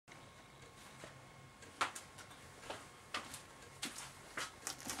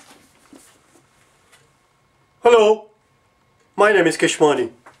Hello, my name is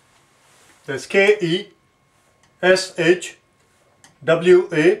Keshwani. That's Keshwani,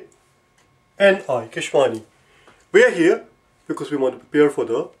 Keshwani. We are here because we want to prepare for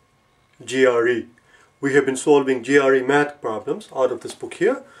the GRE. We have been solving GRE math problems out of this book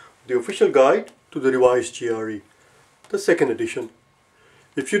here, the official guide to the revised GRE, the second edition.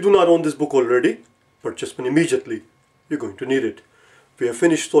 If you do not own this book already, purchase one immediately. You're going to need it. We have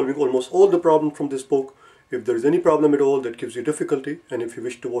finished solving almost all the problems from this book. If there is any problem at all that gives you difficulty, and if you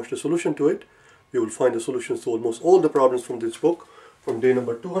wish to watch the solution to it, you will find the solutions to almost all the problems from this book from day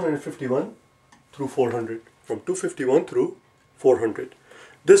number 251 through 400. From 251 through 400.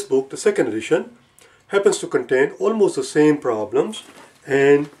 This book, the second edition, happens to contain almost the same problems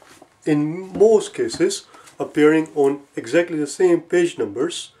and in most cases appearing on exactly the same page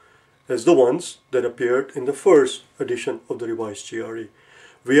numbers as the ones that appeared in the first edition of the revised GRE.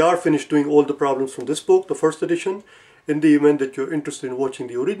 We are finished doing all the problems from this book, the first edition. In the event that you're interested in watching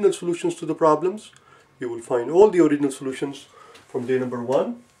the original solutions to the problems, you will find all the original solutions from day number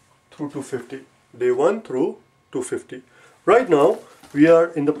 1 through 250. Day 1 through 250. Right now, we are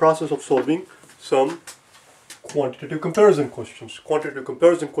in the process of solving some quantitative comparison questions. Quantitative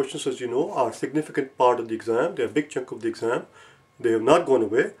comparison questions, as you know, are a significant part of the exam. They are a big chunk of the exam. They have not gone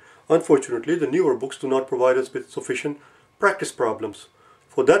away. Unfortunately, the newer books do not provide us with sufficient practice problems.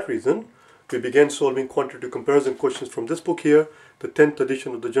 For that reason, we began solving quantitative comparison questions from this book here, the 10th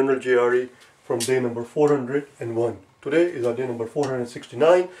edition of the General GRE, from day number 401. Today is our day number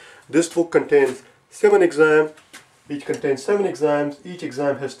 469. This book contains 7 exams. Each contains 7 exams. Each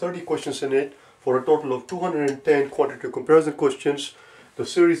exam has 30 questions in it for a total of 210 quantitative comparison questions. The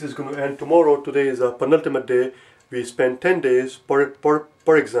series is going to end tomorrow. Today is our penultimate day. We spend 10 days per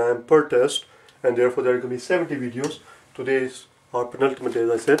exam, per test, and therefore there are going to be 70 videos. Today is our penultimate day,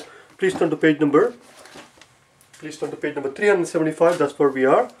 as I said. Please turn to page number 375. That's where we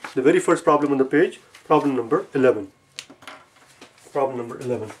are. The very first problem on the page, problem number 11. Problem number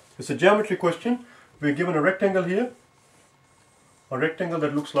 11. It's a geometry question. We're given a rectangle here. A rectangle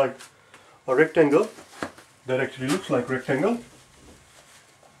that looks like a rectangle. That actually looks like rectangle.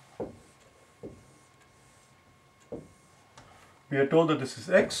 We are told that this is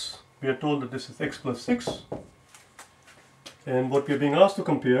x. We are told that this is x plus 6. And what we are being asked to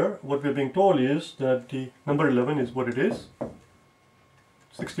compare, what we are being told is that the number 11 is what it is.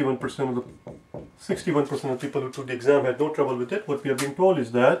 61% of people who took the exam had no trouble with it. What we are being told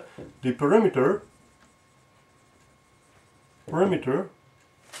is that the perimeter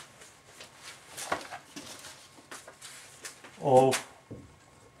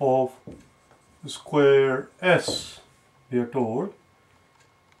of square S, we are told,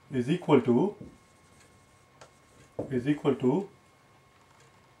 is equal to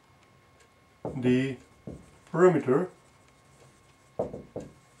the perimeter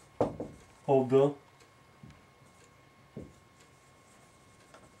of the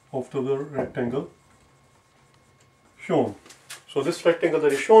rectangle shown. So this rectangle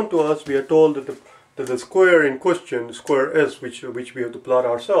that is shown to us, we are told that the square in question, square S, which we have to plot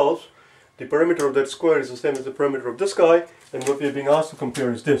ourselves, the perimeter of that square is the same as the perimeter of this guy, and what we are being asked to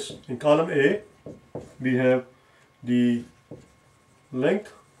compare is this. In column A, we have the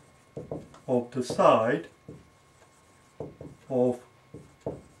length of the side of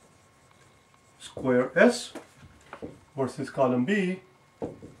square S versus column B,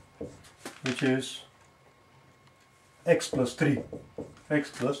 which is x plus 3. X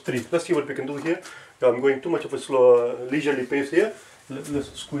plus 3. Let's see what we can do here. I'm going too much of a slow, leisurely pace here.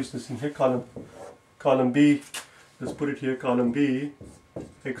 Let's squeeze this in here. Column B. Let's put it here. Column B,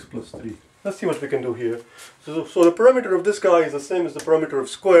 x plus 3. Let's see what we can do here. So the perimeter of this guy is the same as the perimeter of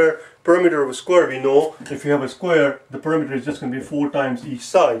square. Perimeter of a square, we know, if you have a square, the perimeter is just going to be 4 times each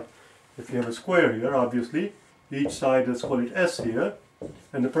side. If you have a square here, obviously, each side, let's call it S here,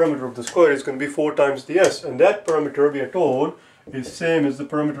 and the perimeter of the square is going to be 4 times the S. And that perimeter, we are told, is same as the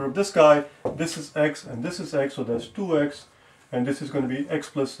perimeter of this guy. This is x and this is x, so that's 2x. And this is going to be x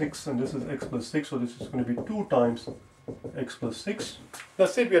plus 6 and this is x plus 6, so this is going to be 2 times x plus 6.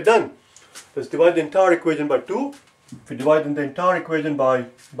 That's it, we are done. Let's divide the entire equation by 2. If we divide the entire equation by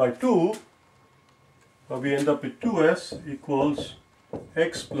 2, we end up with 2s equals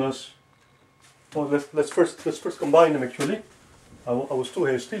x plus, well, let's first combine them actually. I was too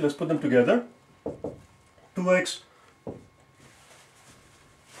hasty. Let's put them together. 2x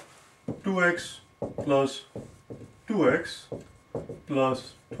plus 2x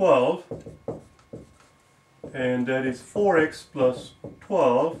plus 12, and that is 4x plus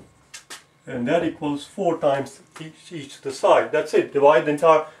 12, and that equals 4 times each the side. That's it. Divide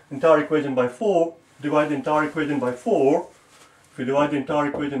the entire equation by 4, divide the entire equation by 4, if we divide the entire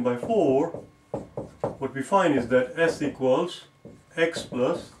equation by 4, what we find is that s equals x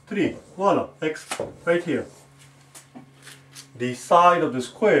plus 3. Voila, x right here. The side of the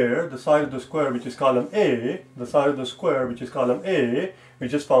square which is column A, we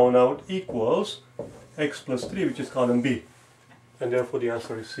just found out equals x plus 3 which is column B. And therefore the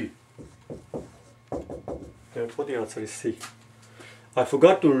answer is C. I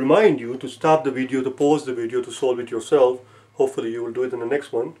forgot to remind you to stop the video, to pause the video, to solve it yourself. Hopefully you will do it in the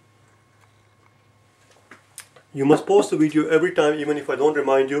next one. You must pause the video every time, even if I don't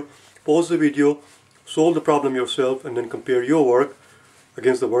remind you. Pause the video, solve the problem yourself, and then compare your work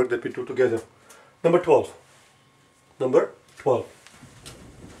against the work that we do together. Number 12. Number 12.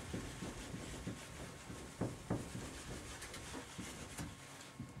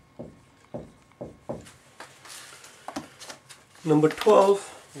 Number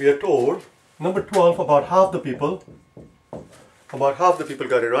 12, we are told, number 12, about half the people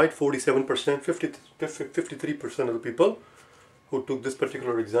got it right. 47%, 53% of the people who took this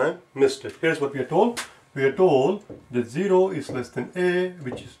particular exam missed it. Here's what we are told. We are told that 0 is less than A,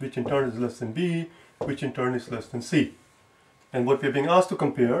 which in turn is less than B, which in turn is less than C. And what we are being asked to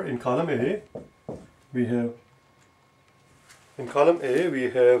compare in column A, we have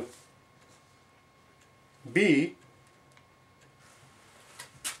B,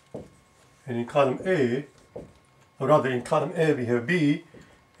 and in column A, or rather in column A we have B,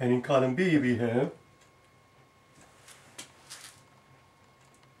 and in column B we have,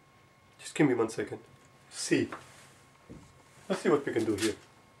 just give me 1 second, C. Let's see what we can do here.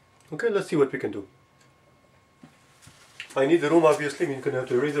 Okay, let's see what we can do. I need the room, obviously, we're going to have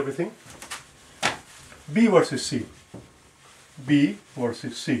to erase everything. B versus C. B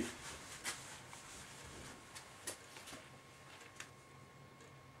versus C.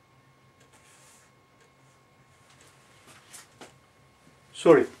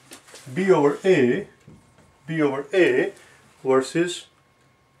 Sorry, B over A versus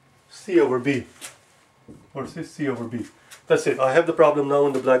C over B. That's it. I have the problem now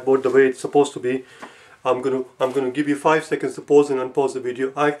on the blackboard the way it's supposed to be. I'm gonna give you 5 seconds to pause and unpause the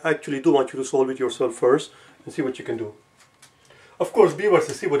video. I actually do want you to solve it yourself first and see what you can do. Of course, B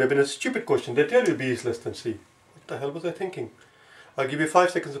versus C would have been a stupid question. They tell you B is less than C. What the hell was I thinking? I'll give you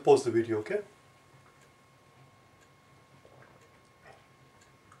 5 seconds to pause the video, okay?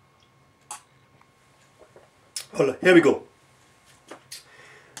 Alright, here we go.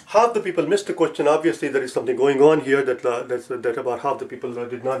 Half the people missed the question. Obviously, there is something going on here that about half the people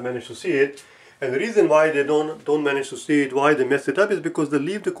did not manage to see it. And the reason why they don't manage to see it, why they mess it up, is because they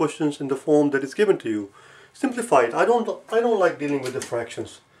leave the questions in the form that is given to you. Simplify it. I don't like dealing with the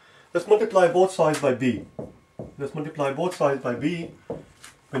fractions. Let's multiply both sides by B.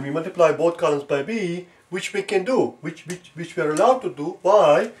 When we multiply both columns by B, which we can do, which we are allowed to do.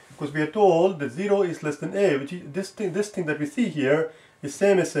 Why? Because we are told that 0 is less than A, which is this thing that we see here is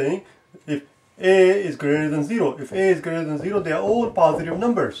same as saying if A is greater than 0. If A is greater than 0, they are all positive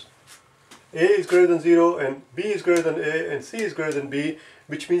numbers. A is greater than 0 and B is greater than A and C is greater than B,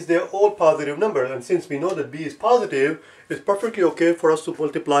 which means they are all positive numbers. And since we know that B is positive, it's perfectly okay for us to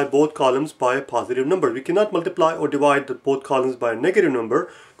multiply both columns by a positive number. We cannot multiply or divide both columns by a negative number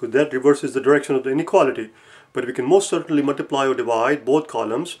because that reverses the direction of the inequality. But we can most certainly multiply or divide both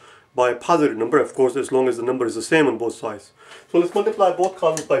columns by a positive number, of course, as long as the number is the same on both sides. So let's multiply both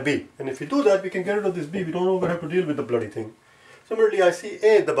columns by B. And if we do that, we can get rid of this B. We don't ever have to deal with the bloody thing. Similarly, I see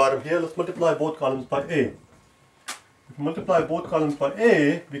A at the bottom here. Let's multiply both columns by A. If we multiply both columns by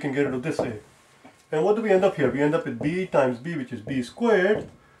A, we can get rid of this A. And what do we end up here? We end up with B times B, which is B squared,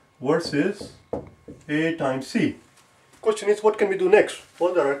 versus A times C. Question is, what can we do next?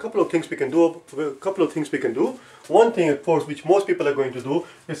 Well, there are a couple of things we can do. One thing, of course, which most people are going to do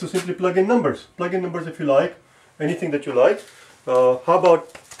is to simply plug in numbers. Plug in numbers if you like, anything that you like. How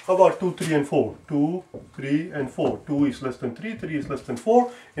about 2, 3, and 4? 2, 3, and 4. 2 is less than 3, 3 is less than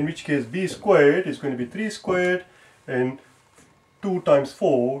 4, in which case B squared is going to be 3 squared, and 2 times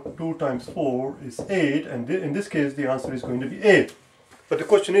 4 is 8, and in this case the answer is going to be 8. But the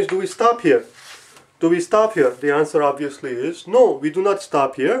question is, do we stop here? The answer obviously is no, we do not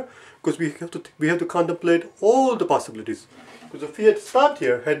stop here, because we have to contemplate all the possibilities. Because if we had stopped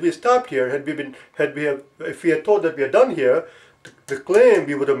here, if we had thought that we are done here, the claim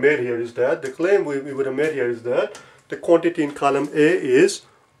we would have made here is that the quantity in column A is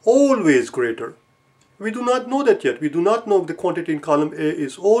always greater. We do not know that yet. We do not know if the quantity in column A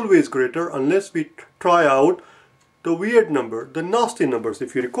is always greater unless we try out the weird number, the nasty numbers.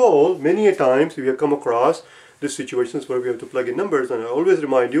 If you recall, many a times we have come across these situations where we have to plug in numbers, and I always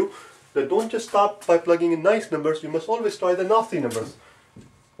remind you, that don't just stop by plugging in nice numbers, you must always try the nasty numbers.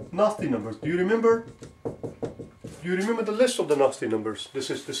 Nasty numbers. Do you remember? Do you remember the list of the nasty numbers? This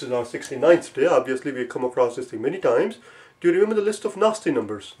is our 69th day. Obviously, we come across this thing many times. Do you remember the list of nasty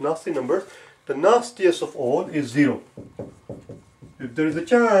numbers? Nasty numbers. The nastiest of all is 0. If there is a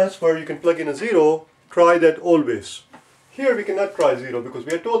chance where you can plug in a 0, try that always. Here we cannot try 0 because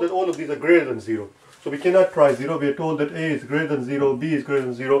we are told that all of these are greater than 0. So we cannot try 0. We are told that A is greater than 0, B is greater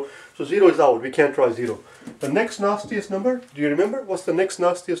than 0. So 0 is out. We can't try 0. The next nastiest number, do you remember? What's the next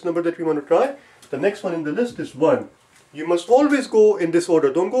nastiest number that we want to try? The next one in the list is 1. You must always go in this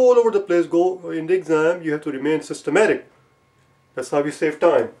order. Don't go all over the place. Go in the exam. You have to remain systematic. That's how we save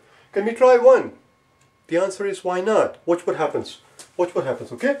time. Can we try 1? The answer is why not? Watch what happens. Watch what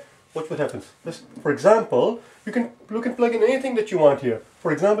happens, okay? Watch what happens. For example, you can plug in anything that you want here.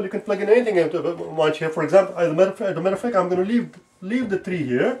 For example, you can plug in anything you want here. For example, as a matter of fact, I'm going to leave the 3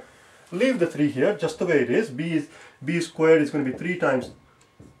 here. Leave the 3 here, just the way it is. B squared is going to be 3 times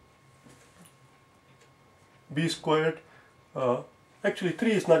B squared. Actually,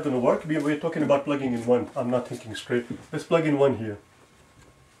 3 is not going to work. We're talking about plugging in 1. I'm not thinking straight. Let's plug in 1 here.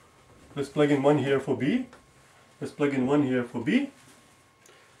 Let's plug in 1 here for B. Let's plug in 1 here for B.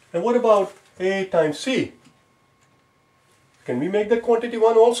 And what about A times C? Can we make that quantity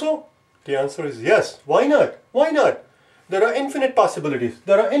 1 also? The answer is yes. Why not? Why not? There are infinite possibilities.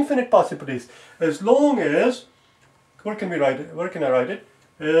 There are infinite possibilities. As long as, where can we write it? Where can I write it?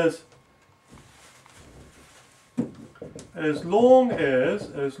 As long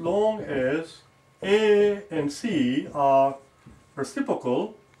as A and C are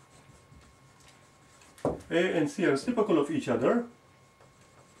reciprocal, A and C are reciprocal of each other,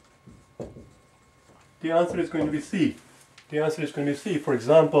 the answer is going to be C. The answer is going to be C. For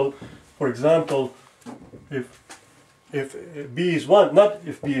example, if B is 1, not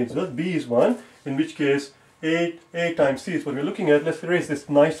if B is just B is 1, in which case A times C is what we're looking at. Let's erase this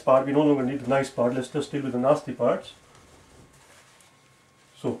nice part. We no longer need the nice part. Let's just deal with the nasty parts.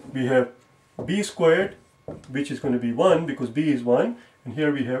 So we have B squared, which is going to be 1 because B is 1, and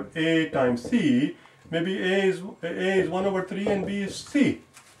here we have A times C. Maybe A is 1 over 3 and B is C.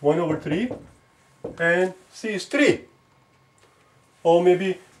 1 over 3 and C is 3. Or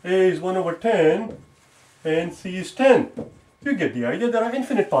maybe A is 1 over 10 and C is 10. You get the idea. There are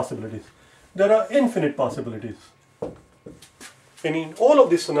infinite possibilities. There are infinite possibilities. And in all of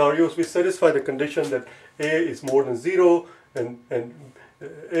these scenarios, we satisfy the condition that A is more than 0 and A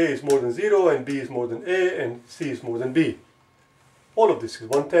is more than 0 and B is more than A and C is more than B. All of this is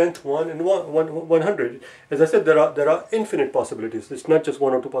 1/10, 1 and 100. As I said, there are infinite possibilities. It's not just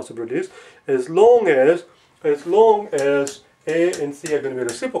 1 or 2 possibilities. As long as A and C are going to be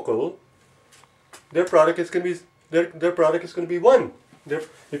reciprocal, their product is going to be 1.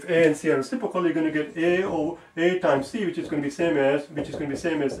 If A and C are reciprocal, you're going to get A times C, which is going to be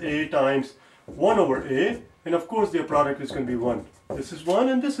same as A times 1 over A, and of course their product is going to be 1. This is 1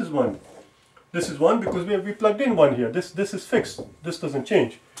 and this is 1. This is 1 because we plugged in 1 here. This is fixed. This doesn't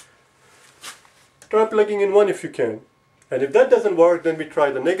change. Try plugging in 1 if you can. And if that doesn't work, then we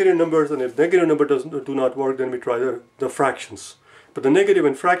try the negative numbers, and if negative numbers do not work, then we try the fractions. But the negative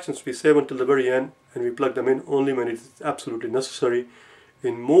and fractions we save until the very end, and we plug them in only when it's absolutely necessary.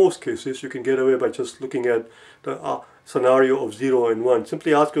 In most cases, you can get away by just looking at the scenario of 0 and 1.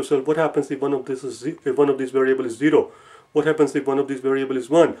 Simply ask yourself, what happens if one of these variables is 0? What happens if one of these variables is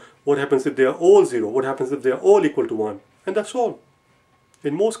 1? What happens if they are all 0? What happens if they are all equal to 1? And that's all.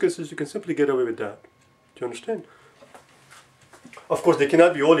 In most cases, you can simply get away with that. Do you understand? Of course, they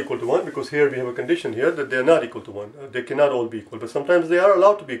cannot be all equal to 1 because here we have a condition here that they are not equal to 1. They cannot all be equal, but sometimes they are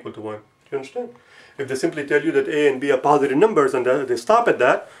allowed to be equal to 1. Do you understand? If they simply tell you that A and B are positive numbers and they stop at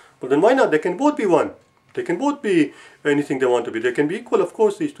that, well then why not? They can both be 1. They can both be anything they want to be. They can be equal, of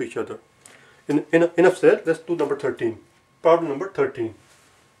course, these to each other. Enough said. Let's do number 13. Problem number 13.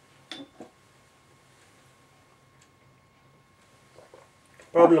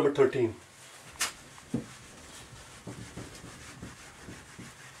 Problem number 13.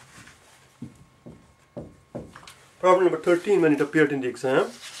 Problem number 13, when it appeared in the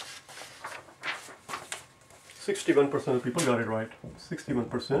exam, 61% of people got it right.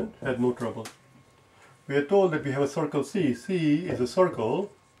 61% had no trouble. We are told that we have a circle C. C is a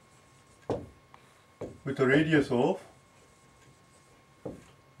circle with a radius of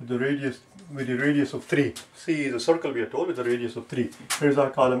the radius of 3. C is a circle, we are told, with a radius of 3. Here's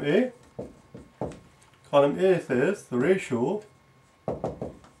our column A. Column A says the ratio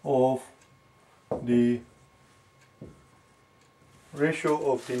of the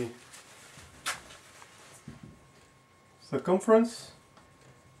circumference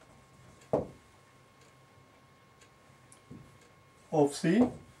of C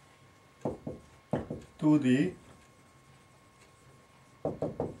to the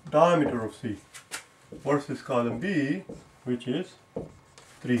diameter of C versus column B, which is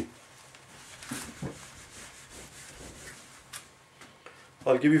 3.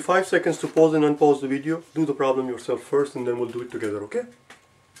 I'll give you 5 seconds to pause and unpause the video. Do the problem yourself first and then we'll do it together, okay?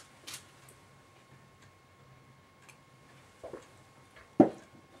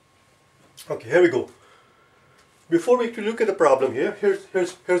 Okay, here we go. Before we look at the problem here, here's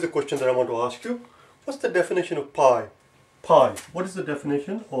the question that I want to ask you. What's the definition of pi? Pi. What is the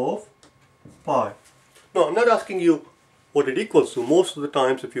definition of pi? No, I'm not asking you what it equals to. Most of the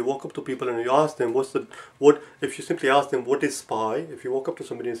times if you walk up to people and you ask them if you simply ask them what is pi, if you walk up to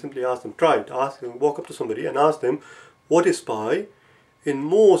somebody and simply ask them, walk up to somebody and ask them what is pi, in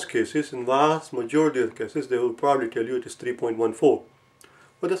most cases, in vast majority of cases, they will probably tell you it is 3.14.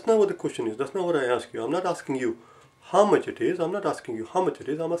 But that's not what the question is. That's not what I ask you. I'm not asking you how much it is. I'm not asking you how much it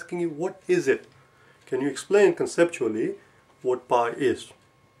is. I'm asking you what is it. Can you explain conceptually what pi is?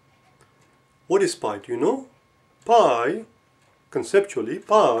 What is pi? Do you know? Pi, conceptually,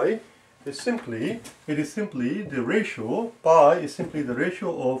 pi is simply the ratio. Pi is simply the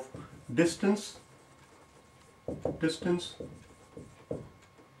ratio of distance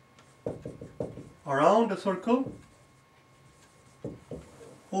around a circle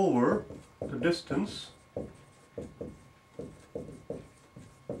over the distance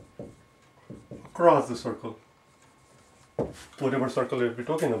across the circle. Whatever circle that we're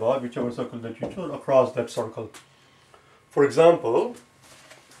talking about, whichever circle that you choose, across that circle. For example,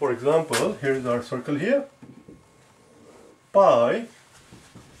 here's our circle here. Pi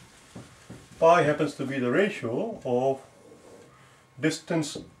happens to be the ratio of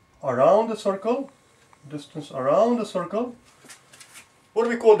distance around the circle. What do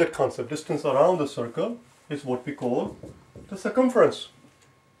we call that concept? Distance around the circle is what we call the circumference.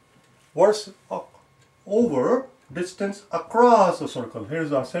 Over distance across the circle.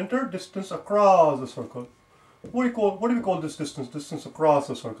 Here's our center, distance across the circle. What do we call this distance? Distance across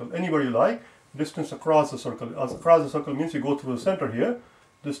the circle. Anywhere you like, distance across the circle. Across the circle means you go through the center here,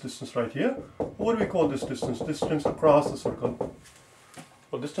 this distance right here. What do we call this distance? Distance across the circle.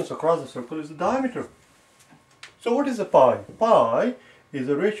 Well, distance across the circle is the diameter. So what is a pi? Pi is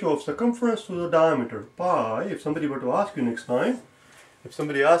a ratio of circumference to the diameter. Pi, if somebody were to ask you next time, if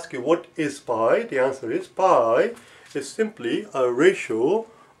somebody asks you what is pi, the answer is pi is simply a ratio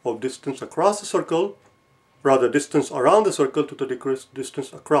of distance across the circle, rather distance around the circle to the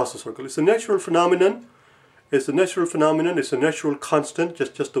distance across the circle. It's a natural phenomenon. It's a natural constant,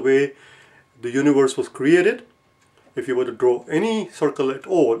 just the way the universe was created. If you were to draw any circle at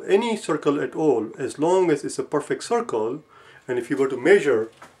all, as long as it's a perfect circle, and if you were to measure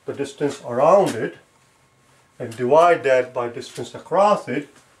the distance around it and divide that by distance across it,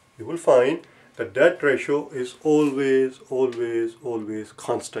 you will find that that ratio is always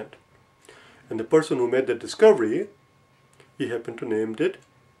constant. And the person who made that discovery, he happened to name it,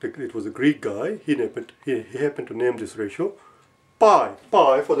 it was a Greek guy, he happened to name this ratio pi.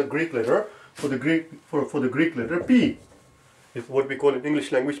 Pi for the Greek letter, for the Greek letter P. It's what we call in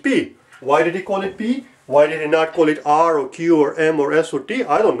English language P. Why did he call it P? Why did he not call it R or Q or M or S or T?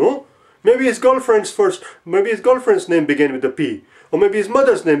 I don't know. Maybe his girlfriend's name began with the P. Or maybe his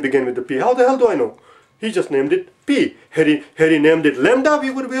mother's name began with the P. How the hell do I know? He just named it P. Had he named it lambda,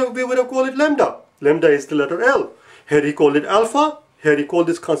 we would have called it lambda. Lambda is the letter L. Had he called it alpha, had he called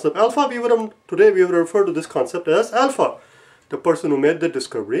this concept alpha, today we would refer to this concept as alpha. The person who made the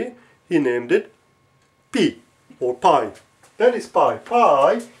discovery, he named it P or pi. That is pi.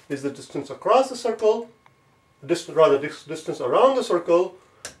 Pi is the distance across the circle, distance around the circle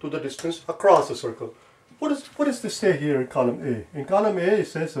to the distance across the circle. What does this say here in column A? In column A it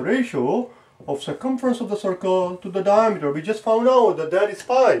says the ratio of circumference of the circle to the diameter. We just found out that is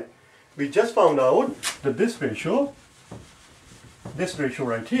pi. We just found out that this ratio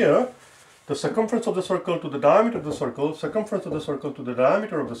right here, the circumference of the circle to the diameter of the circle, circumference of the circle to the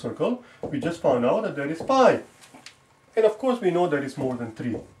diameter of the circle, we just found out that is pi. And of course we know that is more than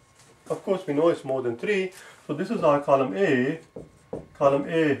 3. Of course we know it's more than 3. So this is our column A. Column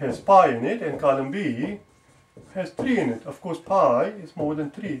A has pi in it and column B has 3 in it. Of course pi is more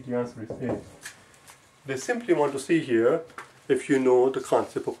than 3. The answer is A. They simply want to see here if you know the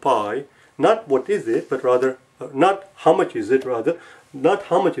concept of pi, not what is it, but rather not how much is it, but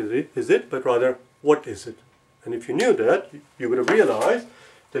rather what is it. And if you knew that, you would have realized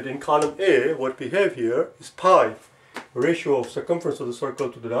that in column A what we have here is pi. The ratio of circumference of the circle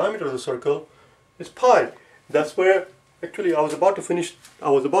to the diameter of the circle is pi. That's where actually I was about to finish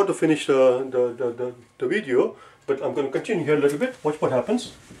the video, but I'm going to continue here a little bit. Watch what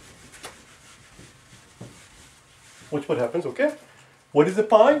happens. Watch what happens, okay? What is the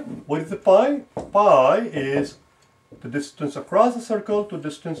pi? What is the pi? Pi is the distance across the circle to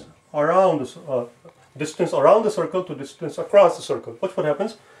distance around the distance around the circle to distance across the circle. Watch what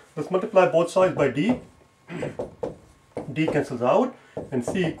happens. Let's multiply both sides by d. D cancels out, and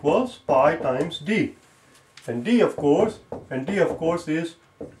c equals pi times d. And d of course is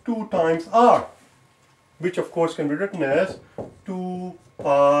 2 times r, which of course can be written as 2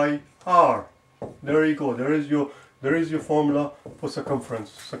 pi r. There you go. There is your formula for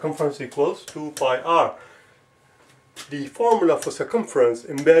circumference. Circumference equals 2 pi r. The formula for circumference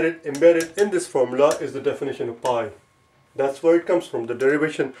embedded in this formula is the definition of pi. That's where it comes from. The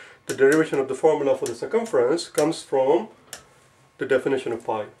derivation of the formula for the circumference comes from the definition of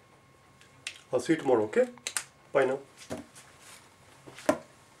pi. I'll see you tomorrow, okay? Bye now.